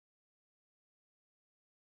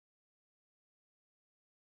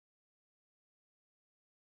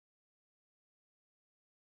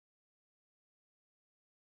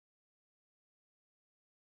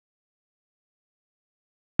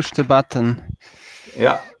push the button.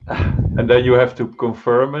 Yeah, and then you have to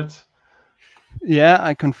confirm it. Yeah,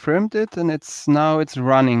 I confirmed it, and it's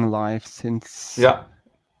running live since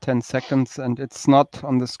 10 seconds, and it's not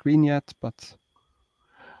on the screen yet, but.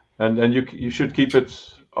 And then you should keep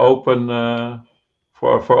it open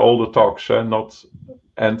for all the talks, and not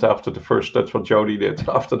end after the first. That's what Jody did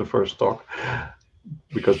after the first talk,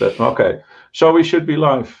 because that's okay. So we should be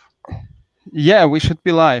live. Yeah, we should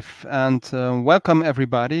be live, and welcome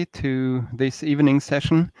everybody to this evening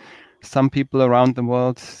session. Some people around the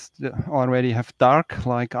world already have dark,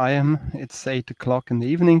 like I am. It's 8 o'clock in the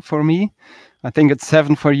evening for me. I think it's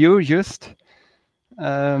 7 for you, Just.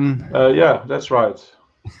 Yeah, that's right.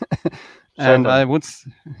 And I would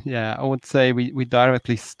say we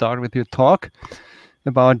directly start with your talk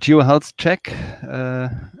about GeoHealthCheck.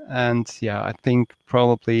 And yeah, I think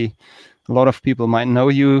probably a lot of people might know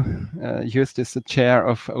you. Just is the chair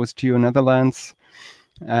of OSGeo Netherlands,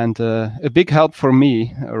 and a big help for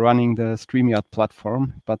me running the StreamYard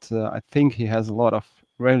platform. But I think he has a lot of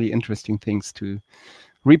really interesting things to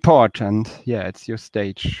report. And yeah, it's your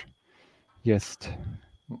stage. Just.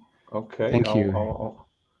 Okay. Thank you.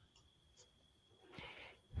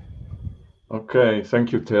 Okay,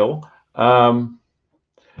 thank you, Till.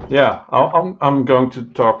 Yeah, I'm going to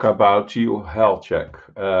talk about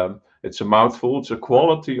GeoHealthCheck. It's a mouthful. It's a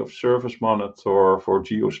quality of service monitor for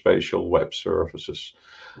geospatial web services,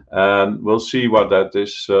 and we'll see what that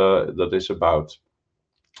is about.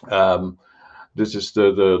 This is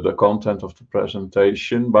the content of the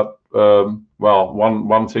presentation, but well,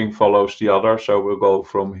 one thing follows the other, so we'll go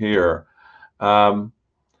from here,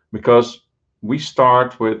 because we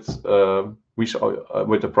start with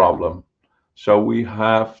the problem. So we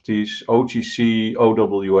have these OGC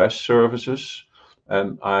OWS services,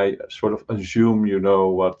 and I sort of assume you know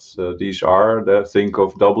what these are. Think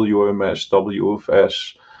of WMS,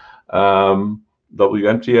 WFS,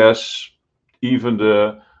 WMTS, even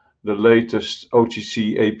the latest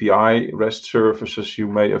OGC API REST services you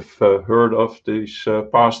may have heard of these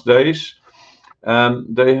past days.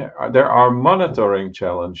 And there are monitoring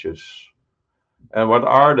challenges. And what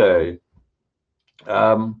are they?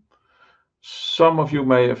 Some of you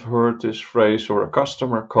may have heard this phrase, or a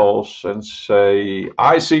customer calls and say,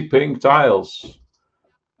 I see pink tiles.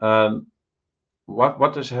 And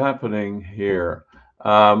what is happening here?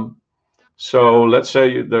 So let's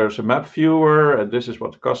say there's a map viewer, and this is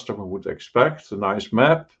what the customer would expect, a nice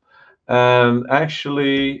map. And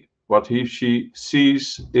actually what she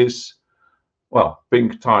sees is, well,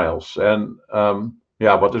 pink tiles. And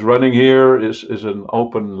yeah, what is running here is an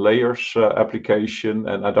open layers application,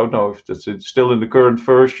 and I don't know if it's still in the current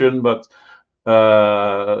version, but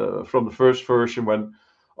from the first version, when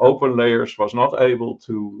open layers was not able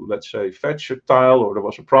to, let's say, fetch a tile, or there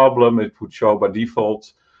was a problem, it would show by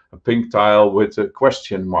default a pink tile with a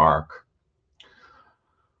question mark.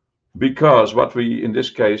 Because what we in this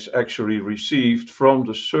case actually received from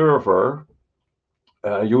the server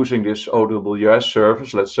using this OWS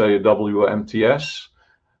service, let's say a WMTS,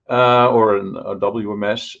 or a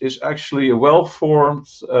WMS, is actually a well-formed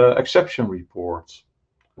exception report.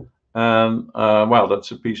 And well,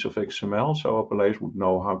 that's a piece of XML, so OpenLayers would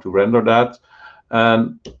know how to render that.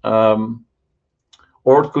 And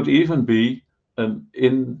or it could even be an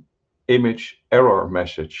in-image error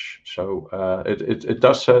message. So it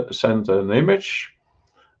does send an image,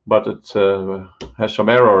 but it has some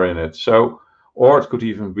error in it. So, or it could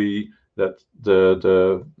even be that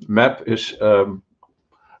the map is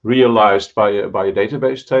realized by a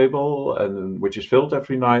database table, and which is filled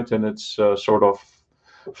every night, and it's sort of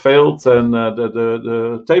failed, and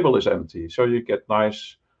the table is empty. So you get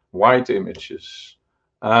nice white images.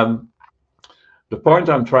 The point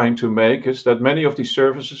I'm trying to make is that many of these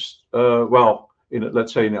services, well,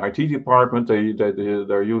 let's say in the IT department,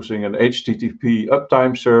 they're using an HTTP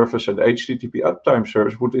uptime service, and the HTTP uptime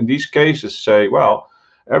service would in these cases say, well,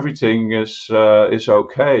 everything is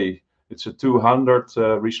okay. It's a 200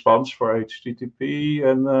 response for HTTP,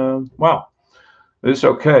 and well, it's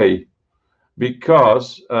okay,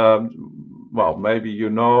 because well, maybe you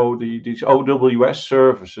know these OWS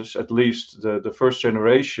services, at least the first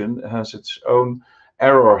generation, has its own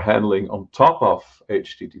error handling on top of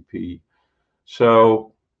HTTP.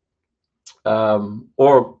 So,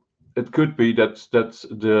 or it could be that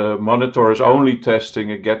the monitor is only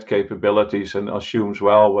testing a GET capabilities and assumes,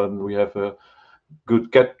 well, when we have a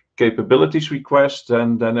good GET capabilities request,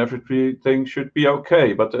 then everything should be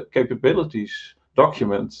okay. But the capabilities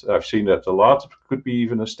document, I've seen that a lot. It could be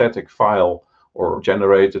even a static file or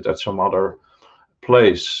generated at some other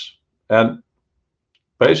place. And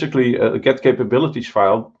basically, a GET capabilities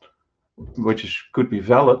file could be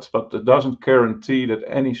valid, but it doesn't guarantee that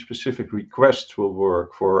any specific request will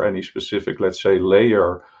work for any specific, let's say,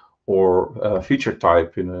 layer or feature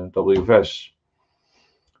type in a WFS.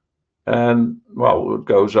 And well, it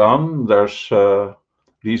goes on. There's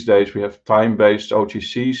these days we have time-based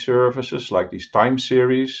OGC services like these time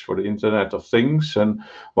series for the Internet of Things, and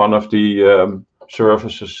one of the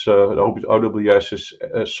services, OWS, is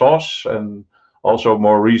SOS, and also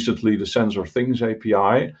more recently the Sensor Things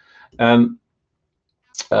API. And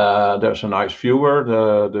there's a nice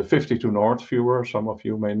viewer, the 52 North viewer, some of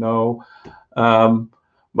you may know.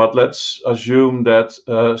 But let's assume that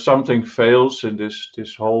something fails in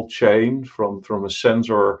this whole chain from a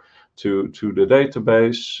sensor to the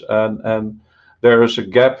database, and there is a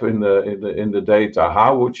gap in the data.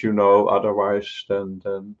 How would you know otherwise than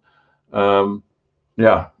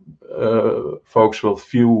folks will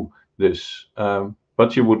view this,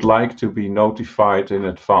 but you would like to be notified in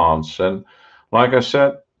advance. And like I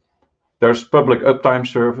said, there's public uptime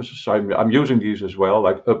services. I'm using these as well,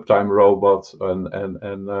 like Uptime Robot,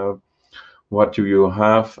 and what do you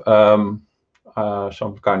have? Some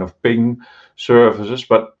kind of ping services,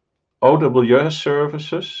 but OWS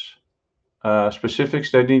services, specifics,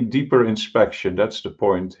 they need deeper inspection. That's the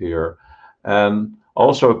point here. And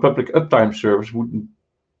also a public uptime service wouldn't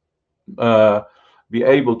be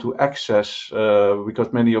able to access,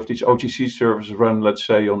 because many of these OGC services run, let's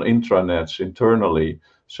say, on intranets internally,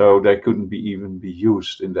 so they couldn't even be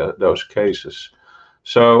used in those cases.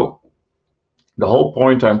 So the whole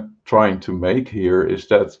point I'm trying to make here is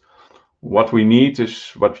that what we need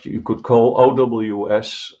is what you could call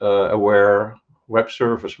OWS aware web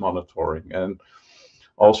service monitoring, and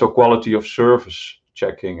also quality of service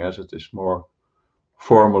checking, as it is more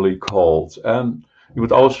formally called. And you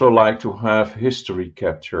would also like to have history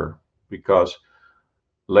capture, because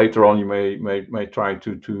later on you may try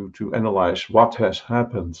to analyze what has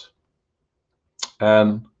happened.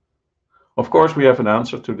 And of course we have an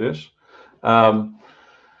answer to this.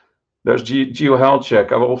 There's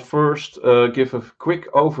GeoHealthCheck. I will first give a quick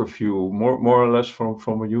overview, more or less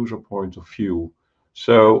from a user point of view.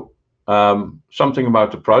 So something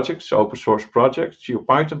about the project, open source project,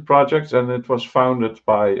 GeoPython project, and it was founded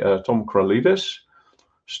by Tom Kralidis.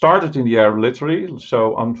 Started in the air literally,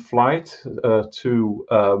 so on flight to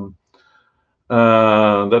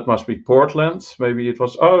that must be Portland. Maybe it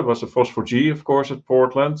was it was a FOSS4G, of course, at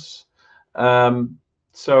Portland.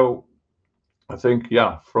 So I think,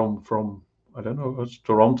 yeah, from I don't know, it's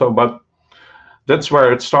Toronto, but that's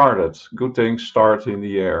where it started. Good things start in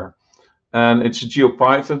the air. And it's a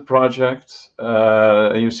GeoPython project.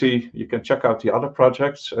 And you see, you can check out the other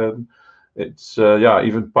projects. And it's, yeah,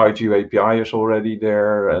 even PyGeo API is already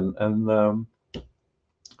there. And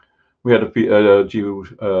we had a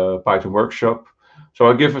GeoPython workshop. So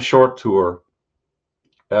I'll give a short tour.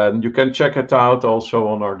 And you can check it out also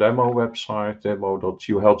on our demo website,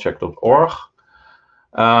 demo.geohealthcheck.org.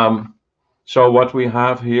 So what we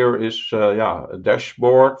have here is, yeah, a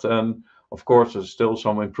dashboard, and of course there's still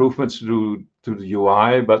some improvements to do to the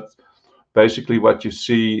UI, but basically what you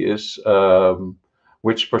see is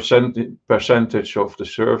which percentage of the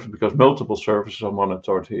service, because multiple services are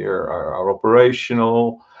monitored here, are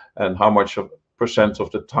operational, and how much percent of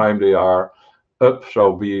the time they are up,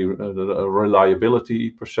 so be a reliability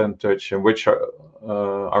percentage, and which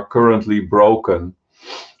are currently broken.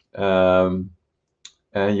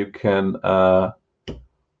 And you can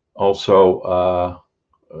also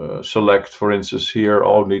select, for instance, here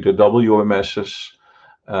only the WMSs.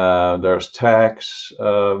 There's tags.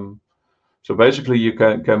 So basically, you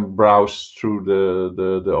can browse through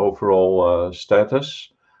the overall status,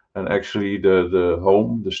 and actually the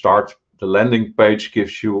home, the start, the landing page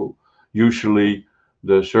gives you usually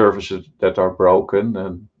the services that are broken,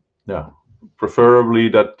 and yeah, preferably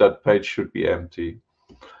that page should be empty.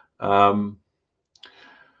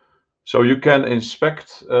 So you can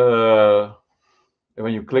inspect when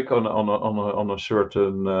you click on a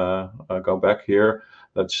certain go back here.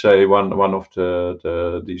 Let's say one of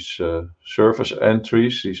these service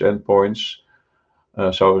entries, these endpoints.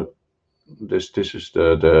 So this is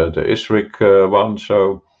the ISRIC one.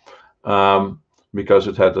 So because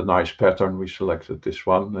it had a nice pattern, we selected this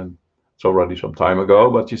one, and it's already some time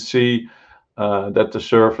ago. But you see that the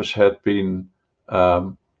service had been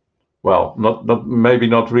well, maybe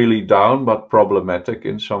not really down, but problematic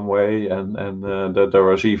in some way, and that there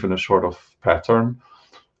was even a sort of pattern.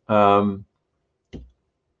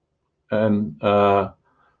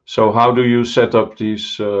 So how do you set up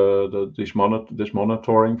these this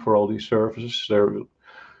monitoring for all these services?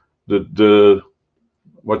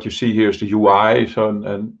 What you see here is the UI, so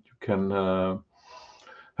and you can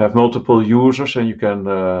have multiple users, and you can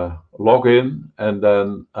log in, and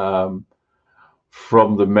then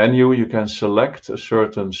from the menu you can select a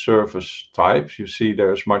certain service type. You see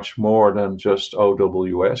there's much more than just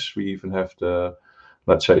OWS. We even have the,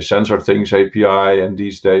 let's say, sensor things API, and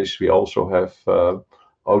these days we also have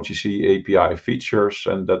OGC API features,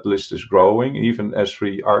 and that list is growing. Even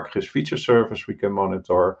S3 ArcGIS feature service we can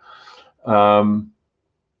monitor.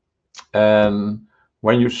 And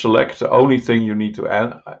when you select, the only thing you need to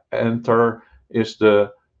enter is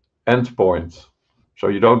the endpoint. So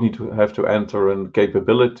you don't need to have to enter a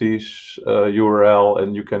capabilities URL,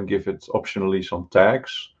 and you can give it optionally some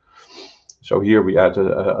tags. So here we add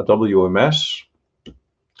a WMS.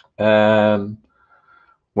 And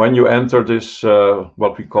when you enter this,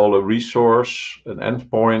 what we call a resource, an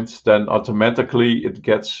endpoint, then automatically it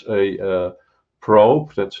gets a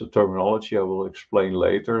probe. That's a terminology I will explain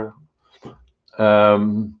later.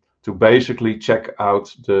 To basically check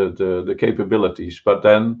out the capabilities. But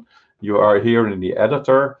then you are here in the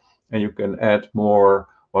editor, and you can add more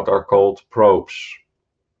what are called probes,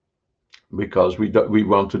 because we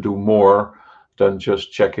want to do more than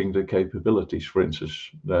just checking the capabilities. For instance,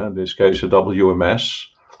 in this case, a WMS.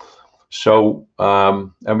 So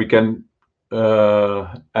and we can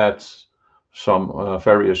add some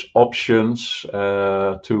various options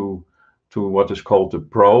to what is called the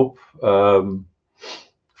probe.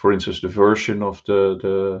 For instance, the version of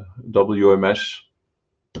the WMS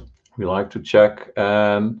we like to check,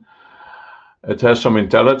 and it has some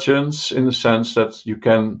intelligence in the sense that you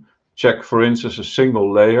can check, for instance, a single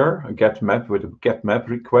layer, a get map with a get map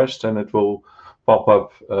request, and it will pop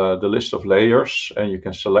up the list of layers, and you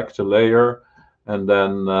can select a layer and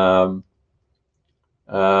then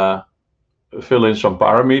fill in some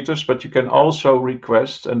parameters. But you can also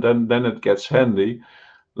request, and then it gets handy.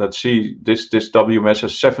 Let's see, this WMS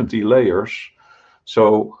has 70 layers,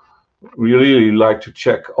 so we really like to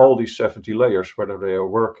check all these 70 layers, whether they are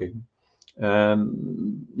working.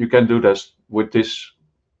 And you can do this with this,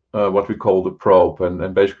 what we call the probe,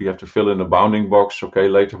 and basically you have to fill in a bounding box. Okay,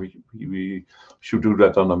 later we should do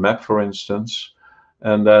that on a map, for instance,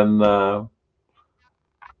 and then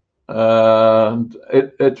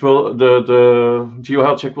it will, the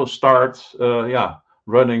GeoHealthCheck will start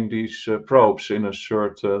running these probes in a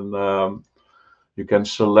certain. You can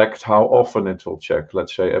select how often it will check,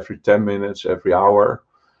 let's say every 10 minutes, every hour.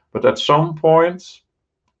 But at some point,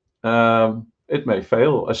 it may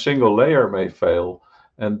fail. A single layer may fail.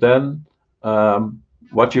 And then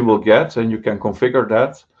what you will get, and you can configure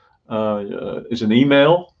that, is an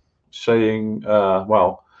email saying,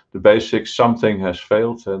 well, the basics, something has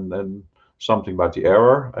failed, and then something about the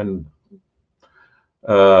error. And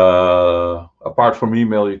apart from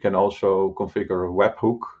email, you can also configure a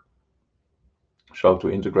webhook, so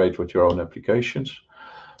to integrate with your own applications.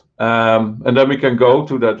 And then we can go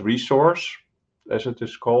to that resource, as it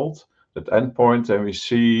is called, that endpoint, and we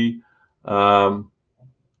see,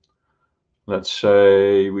 let's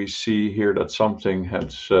say we see here that something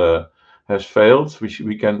has failed.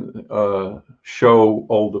 We can show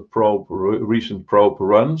all the recent probe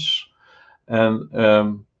runs,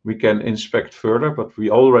 and we can inspect further, but we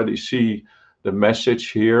already see the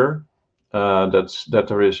message here. That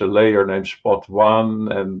there is a layer named spot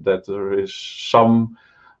 1, and that there is some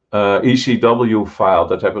ECW file.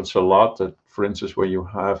 That happens a lot. That, for instance, when you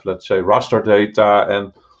have, let's say, raster data,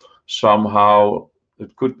 and somehow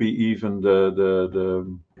it could be even the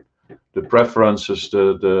preferences,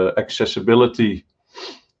 the accessibility,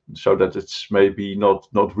 so that it's maybe not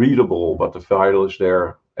readable, but the file is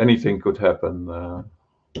there. Anything could happen.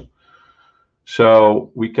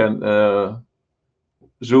 So we can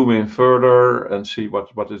zoom in further and see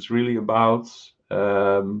what it's really about.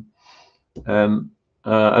 And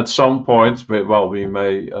at some point, we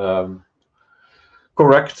may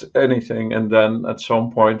correct anything, and then at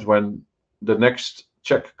some point when the next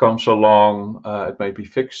check comes along, it may be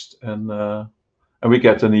fixed, and we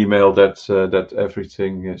get an email that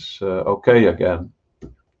everything is okay again.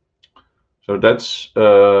 So that's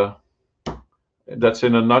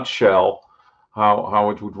in a nutshell how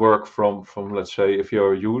it would work from, let's say, if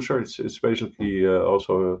you're a user. It's basically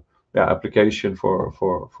also application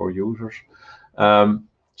for users.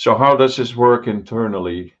 So how does this work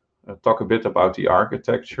internally? I'll talk a bit about the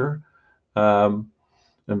architecture. And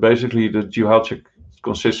basically the GeoHealthCheck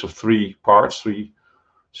consists of 3 parts, 3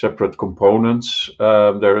 separate components.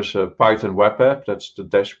 There is a Python web app, that's the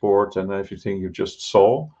dashboard and everything you just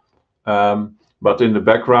saw. But in the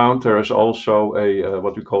background there is also a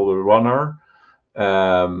what we call a runner,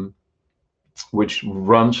 which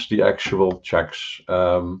runs the actual checks.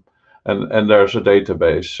 And there's a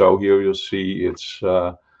database. So here you'll see it's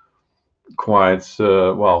quite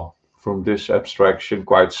well, from this abstraction,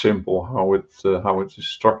 quite simple how it is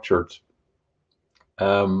structured.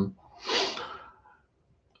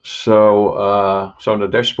 So in the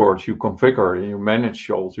dashboard you configure and you manage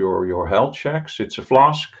all your health checks. It's a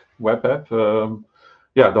Flask web app.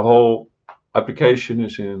 Yeah, the whole application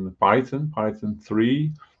is in Python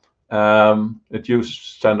 3. It uses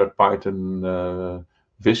standard Python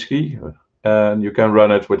Whiskey, and you can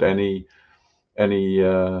run it with any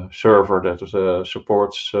server that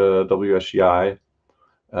supports WSCI.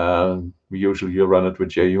 We usually run it with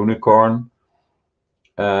JUnicorn.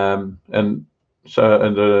 And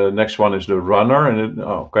the next one is the runner, and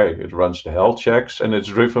it runs the health checks, and it's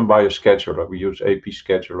driven by a scheduler. We use AP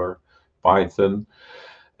Scheduler, Python,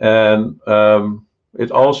 and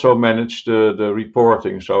it also manages the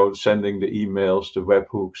reporting, so sending the emails, the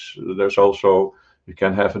webhooks. There's also, you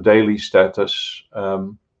can have a daily status.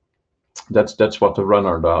 That's what the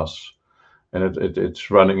runner does, and it's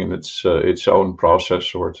running in its own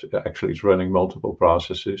process, or it's running multiple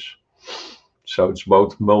processes. So it's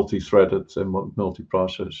both multi-threaded and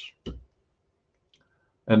multi-process.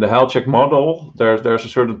 And the health check model, there's a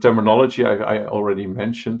certain terminology. I already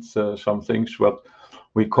mentioned some things. What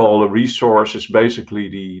we call a resource is basically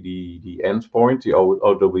the endpoint. The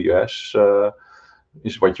OWS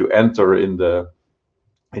is what you enter in the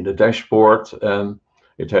dashboard, and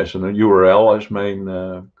it has an URL as main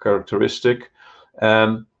characteristic.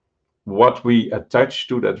 And what we attach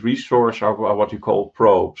to that resource are what you call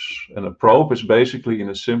probes. And a probe is basically, in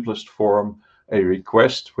the simplest form, a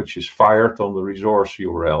request which is fired on the resource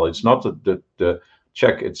URL. It's not the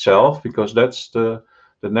check itself, because that's the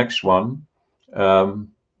next one. So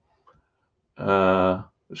a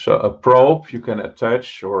probe you can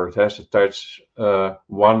attach, or it has attached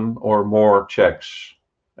one or more checks,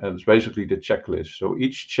 and it's basically the checklist. So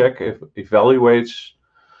each check evaluates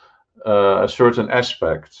a certain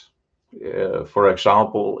aspect. For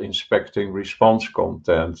example, inspecting response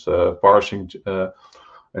content, parsing an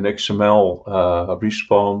XML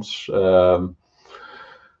response.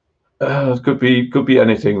 It could be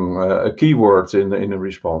anything, a keyword in a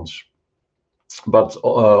response. But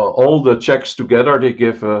all the checks together, they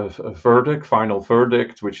give a verdict, final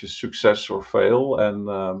verdict, which is success or fail,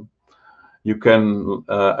 and you can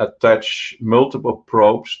attach multiple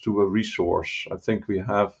probes to a resource. I think we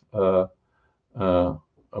have a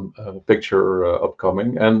picture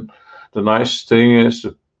upcoming, and the nice thing is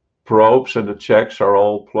the probes and the checks are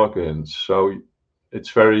all plugins, so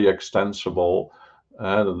it's very extensible,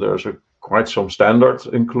 and there's quite some standards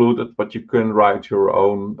included, but you can write your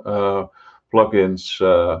own plugins.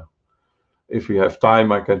 If we have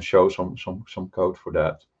time, I can show some code for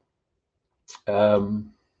that. So,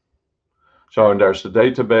 and there's the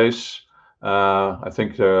database. I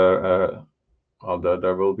think there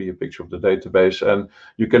will be a picture of the database, and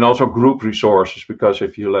you can also group resources, because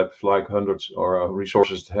if you have like hundreds or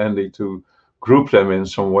resources handy, to group them in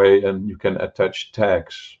some way, and you can attach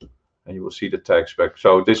tags, and you will see the tags back.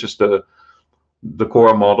 So this is the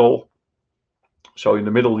core model. So in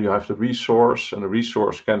the middle you have the resource, and the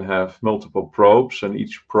resource can have multiple probes, and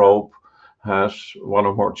each probe has one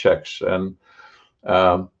or more checks, and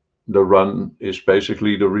the run is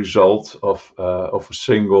basically the result of a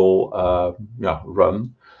single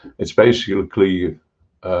run. It's basically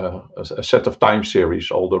a set of time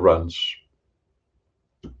series, all the runs.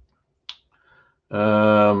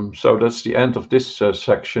 So that's the end of this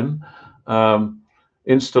section.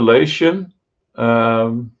 Installation.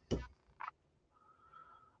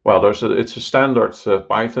 Well, it's a standard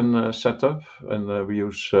Python setup, and we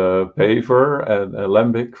use Paver and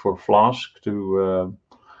Alembic for Flask to,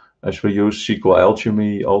 as we use SQL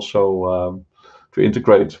Alchemy also to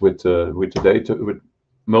integrate with the data, with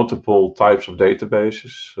multiple types of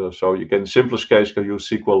databases. So you can, in simplest case, can use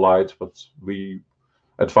SQLite, but we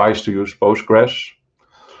advise to use Postgres.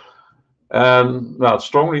 And well,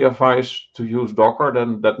 strongly advise to use Docker.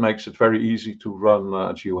 Then that makes it very easy to run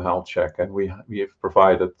GeoHealthCheck, and we have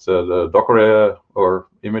provided the Docker or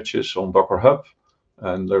images on Docker Hub,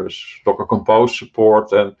 and there's Docker Compose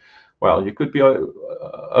support, and well, you could be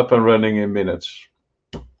up and running in minutes.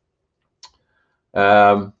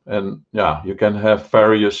 And yeah, you can have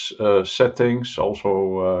various settings.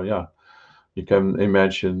 Also, yeah, you can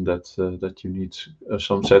imagine that that you need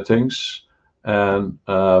some settings. And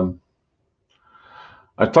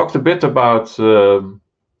I talked a bit about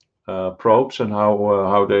probes and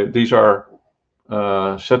how these are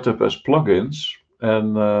set up as plugins,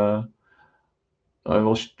 and I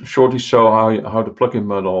will shortly show how the plugin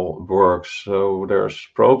model works. So there's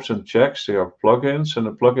probes and checks. They are plugins, and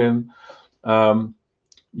the plugin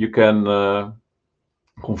you can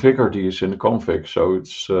configure these in the config. So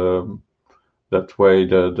it's that way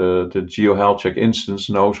the GeoHealthCheck instance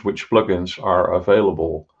knows which plugins are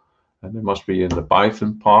available, and they must be in the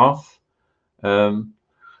Python path.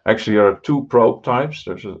 Actually, there are two probe types.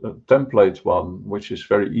 There's a template one, which is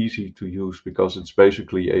very easy to use because it's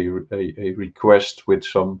basically a request with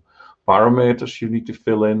some parameters you need to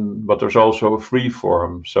fill in, but there's also a free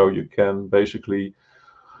form, so you can basically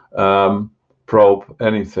probe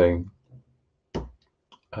anything.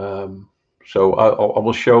 So I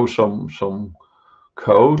will show some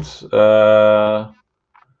code.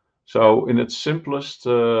 So in its simplest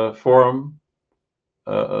form,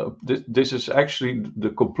 this is actually the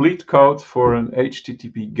complete code for an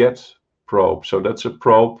HTTP GET probe. So that's a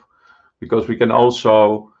probe because we can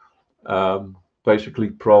also basically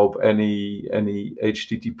probe any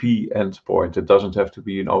HTTP endpoint. It doesn't have to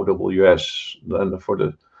be an OWS, and for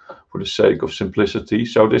the sake of simplicity.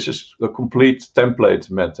 So this is a complete template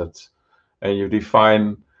method, and you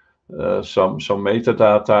define some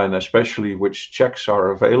metadata, and especially which checks are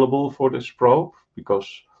available for this probe, because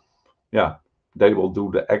yeah, they will do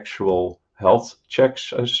the actual health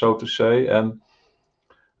checks, so to say. And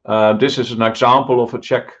this is an example of a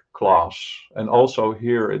check class. And also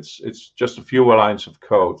here, it's just a few lines of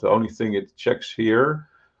code. The only thing it checks here,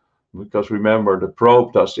 because remember, the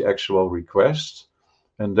probe does the actual request,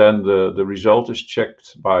 and then the result is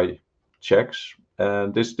checked by checks.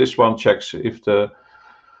 And this one checks if the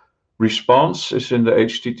response is in the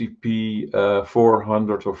HTTP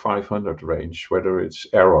 400 or 500 range, whether it's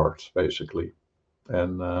errored, basically.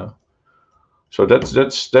 And so that's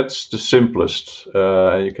the simplest.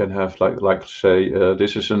 You can have like say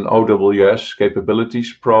this is an OWS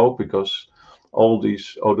capabilities probe, because all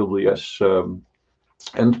these OWS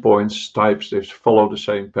endpoints types, they follow the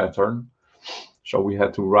same pattern. So we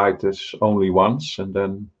had to write this only once, and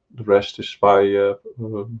then the rest is by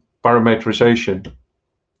parameterization.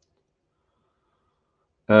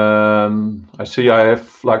 I see I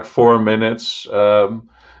have like 4 minutes.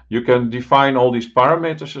 You can define all these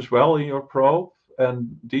parameters as well in your probe,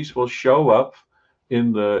 and these will show up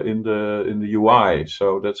in the UI.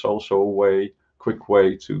 So that's also a quick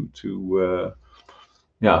way to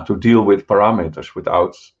deal with parameters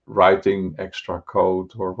without writing extra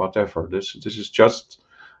code or whatever. This is just,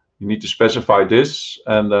 you need to specify this,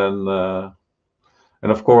 and then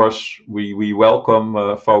and of course we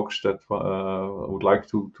welcome folks that would like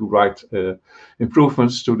to write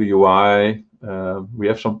improvements to the UI. We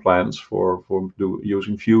have some plans for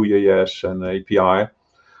using Vue.js and API.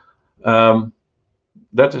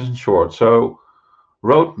 That is in short. So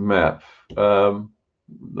roadmap.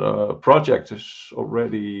 The project is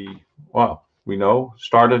already, well, we know,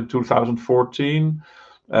 started in 2014.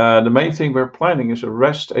 The main thing we're planning is a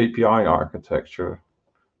REST API architecture.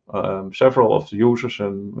 Several of the users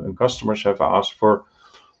and customers have asked for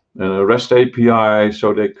a REST API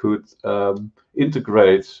so they could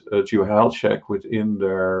integrate GeoHealthCheck within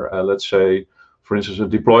their, let's say, for instance, a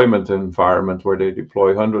deployment environment where they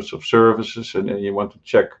deploy hundreds of services, and you want to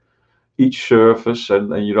check each service,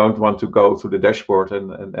 and you don't want to go to the dashboard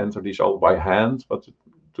and enter these all by hand, but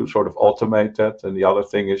to sort of automate that. And the other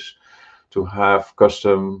thing is to have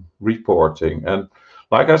custom reporting. And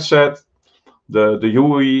like I said, the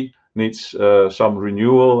UI needs some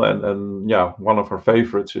renewal, and yeah, one of our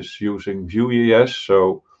favorites is using Vue.js.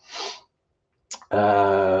 So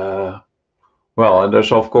well, and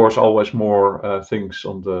there's of course always more things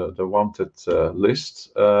on the wanted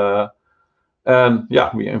list. And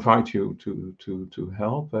yeah, we invite you to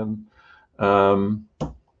help, and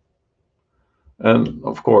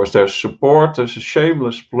of course there's support. There's a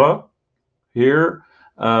shameless plug here,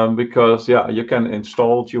 because yeah, you can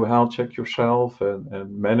install GeoHealthCheck yourself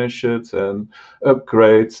and manage it and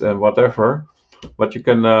upgrade and whatever. But you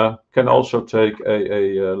can also take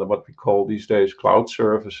a what we call these days cloud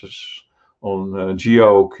services on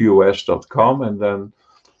geoQoS.com, and then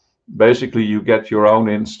basically you get your own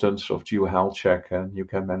instance of GeoHealthCheck and you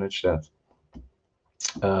can manage that.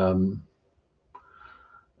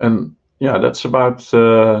 And yeah, that's about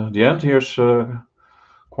the end. Here's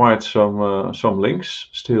quite some links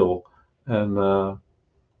still, and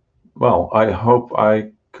well, I hope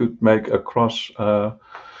I could make across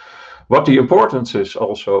what the importance is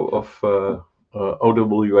also of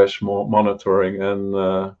OWS monitoring.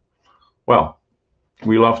 And well,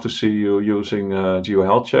 we love to see you using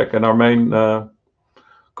GeoHealthCheck, and our main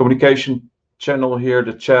communication channel here,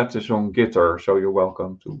 the chat, is on Gitter, so you're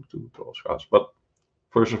welcome to also ask. But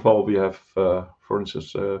first of all, we have, for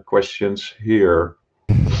instance, questions here.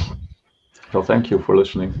 So thank you for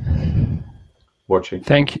listening, watching.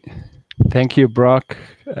 Thank you. Thank you, Brock.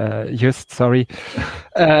 Just sorry.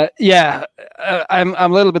 Yeah, I'm a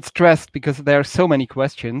little bit stressed because there are so many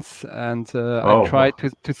questions, and I try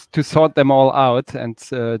to sort them all out, and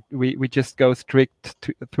we just go strict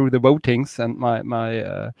through the votings, and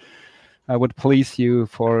I would please you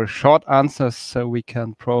for short answers, so we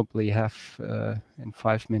can probably have in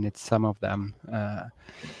 5 minutes some of them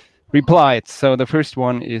replied. So the first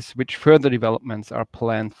one is, which further developments are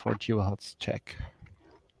planned for GeoHealthCheck?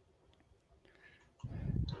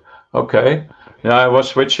 Okay. Yeah, I was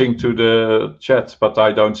switching to the chat, but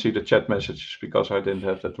I don't see the chat messages because I didn't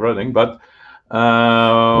have that running. But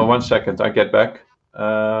 1 second, I get back.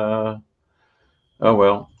 Oh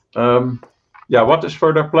well. Yeah, what is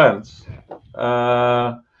further planned?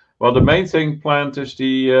 Well, the main thing planned is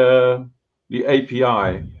the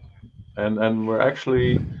API, and we're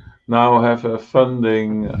actually now have a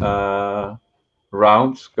funding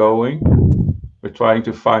round going. We're trying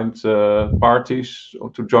to find parties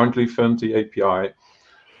to jointly fund the API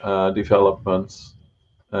development.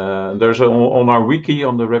 There's on our wiki,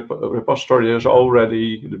 on the repository, there's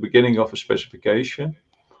already the beginning of a specification.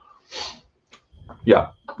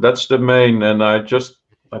 Yeah, that's the main. And I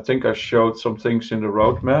think I showed some things in the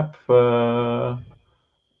roadmap.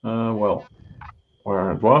 Well,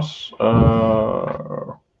 where it was.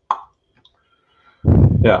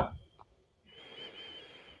 Yeah.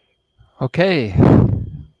 Okay.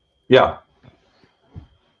 Yeah.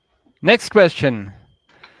 Next question.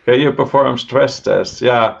 Can you perform stress tests?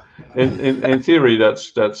 Yeah, in theory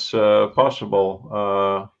that's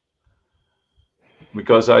possible,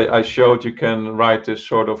 because I showed you can write this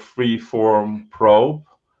sort of free-form probe,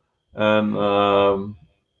 and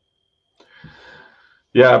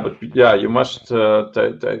yeah, but yeah, you must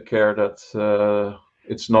take care that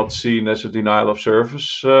it's not seen as a denial of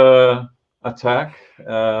service attack,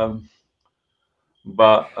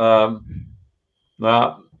 but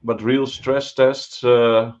real stress tests,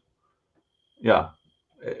 yeah,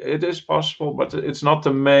 it is possible, but it's not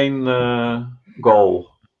the main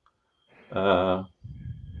goal,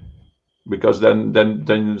 because then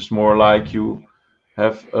it's more like you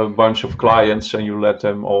have a bunch of clients and you let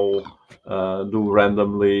them all do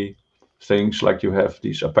randomly things, like you have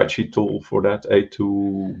this Apache tool for that,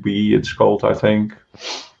 A2B it's called, I think.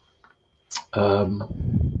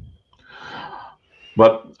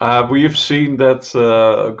 But we've seen that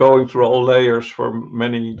going through all layers for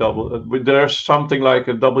many there's something like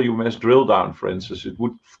a WMS drill down, for instance. It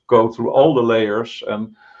would go through all the layers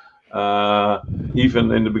and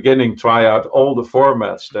even in the beginning try out all the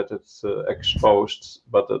formats that it's exposed,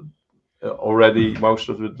 but already most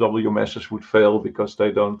of the WMSs would fail because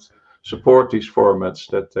they don't support these formats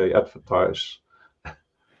that they advertise.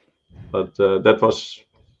 But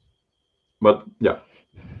yeah.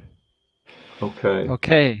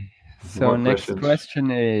 Okay. So next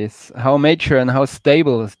question is, how mature and how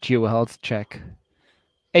stable is GeoHealthCheck?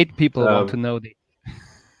 8 people want to know this.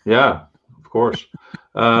 Yeah, of course.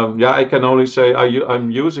 Yeah, I can only say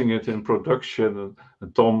I'm using it in production,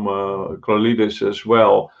 and Tom Klolidis as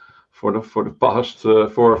well for the past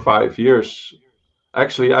 4 or 5 years.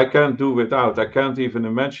 Actually, I can't do without. I can't even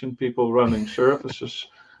imagine people running services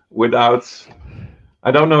without. I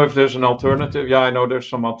don't know if there's an alternative. Yeah, I know there's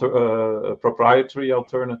some proprietary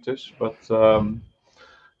alternatives, but I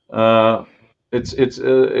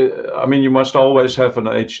mean, you must always have an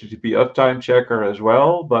HTTP uptime checker as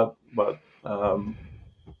well. But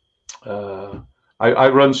I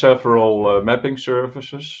run several mapping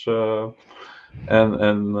services,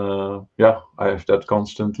 and yeah, I have that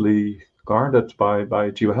constantly guarded by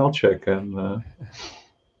GeoHealthCheck,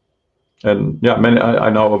 and yeah,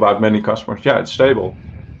 I know about many customers. Yeah, it's stable.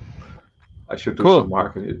 I should do some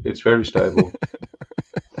marketing. It's very stable.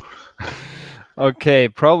 Okay,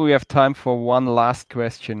 probably we have time for one last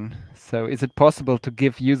question. So, is it possible to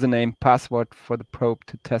give username password for the probe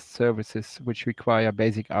to test services which require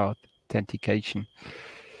basic authentication?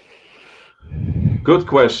 Good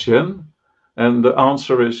question, and the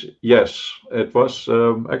answer is yes. It was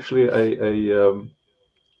actually a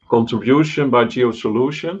contribution by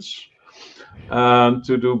GeoSolutions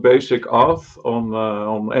to do basic auth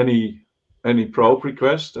on any probe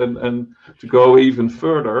request, and to go even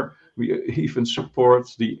further, we even support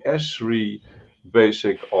the ESRI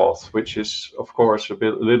basic auth, which is of course a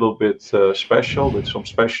little bit special, with some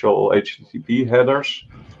special HTTP headers.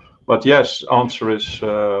 But yes, answer is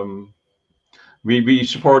we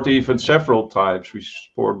support even several types. We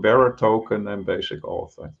support bearer token and basic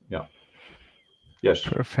auth. Yeah. Yes.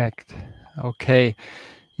 Perfect. Okay.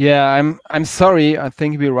 Yeah, I'm sorry. I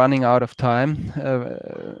think we're running out of time.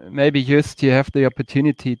 Maybe just you have the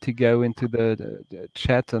opportunity to go into the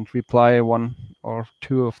chat and reply one or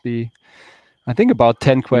two of the, I think about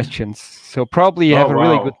 10 questions. So probably you have a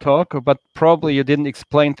really good talk, but probably you didn't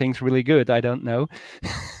explain things really good. I don't know.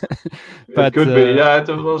 But it could be. Yeah, it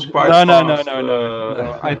was quite fast.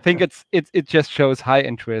 No. I think it just shows high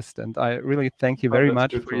interest, and I really thank you very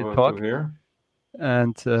much for your talk.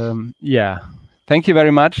 And yeah, thank you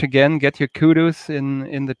very much again. Get your kudos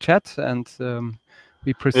in the chat, and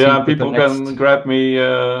we proceed. Yeah, people can grab me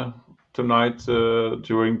tonight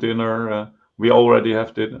during dinner. We already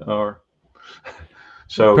have dinner.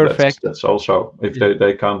 So that's also, if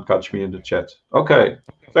they can't catch me in the chat. Okay,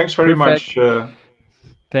 thanks very much.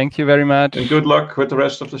 Thank you very much. And good luck with the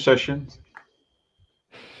rest of the session.